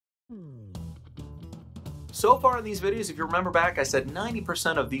So far in these videos, if you remember back, I said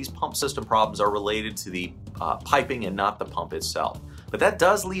 90% of these pump system problems are related to the piping and not the pump itself. But that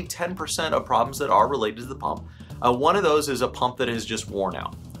does leave 10% of problems that are related to the pump. One of those is a pump that is just worn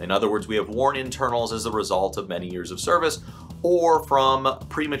out. In other words, we have worn internals as a result of many years of service or from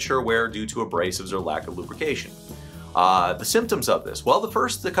premature wear due to abrasives or lack of lubrication. The symptoms of this, well, the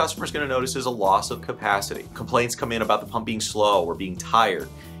first the customer is going to notice is a loss of capacity. Complaints come in about the pump being slow or being tired.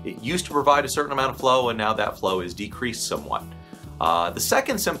 It used to provide a certain amount of flow, and now that flow is decreased somewhat. The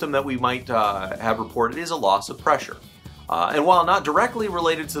second symptom that we might have reported is a loss of pressure. And while not directly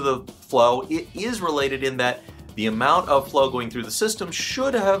related to the flow, it is related in that the amount of flow going through the system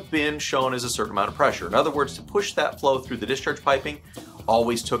should have been shown as a certain amount of pressure. In other words, to push that flow through the discharge piping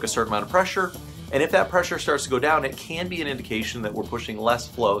always took a certain amount of pressure. And if that pressure starts to go down, it can be an indication that we're pushing less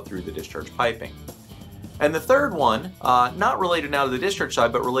flow through the discharge piping. And the third one, not related now to the discharge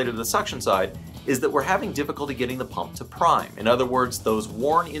side, but related to the suction side, is that we're having difficulty getting the pump to prime. In other words, those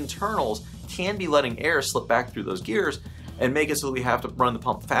worn internals can be letting air slip back through those gears and make it so that we have to run the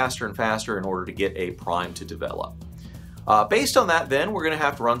pump faster and faster in order to get a prime to develop. Based on that, then, we're going to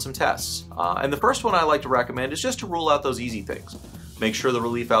have to run some tests. And the first one I like to recommend is just to rule out those easy things. Make sure the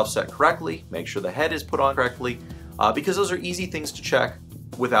relief valve's set correctly, make sure the head is put on correctly, because those are easy things to check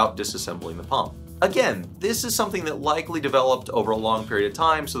without disassembling the pump. Again, this is something that likely developed over a long period of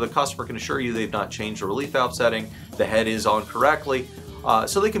time, so the customer can assure you they've not changed the relief valve setting, the head is on correctly,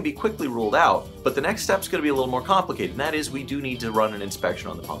 so they can be quickly ruled out. But the next step is going to be a little more complicated, and that is we do need to run an inspection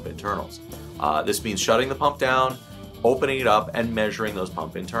on the pump internals. This means shutting the pump down, opening it up, and measuring those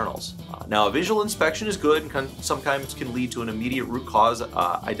pump internals. Now, a visual inspection is good and sometimes can lead to an immediate root cause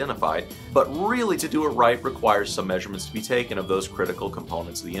identified, but really to do it right requires some measurements to be taken of those critical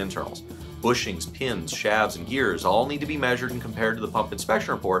components of the internals. Bushings, pins, shafts, and gears all need to be measured and compared to the pump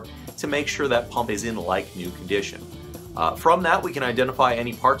inspection report to make sure that pump is in like new condition. From that, we can identify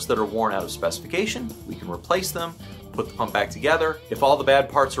any parts that are worn out of specification, we can replace them, put the pump back together. If all the bad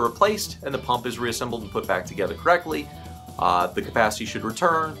parts are replaced and the pump is reassembled and put back together correctly, the capacity should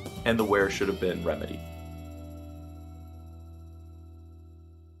return and the wear should have been remedied.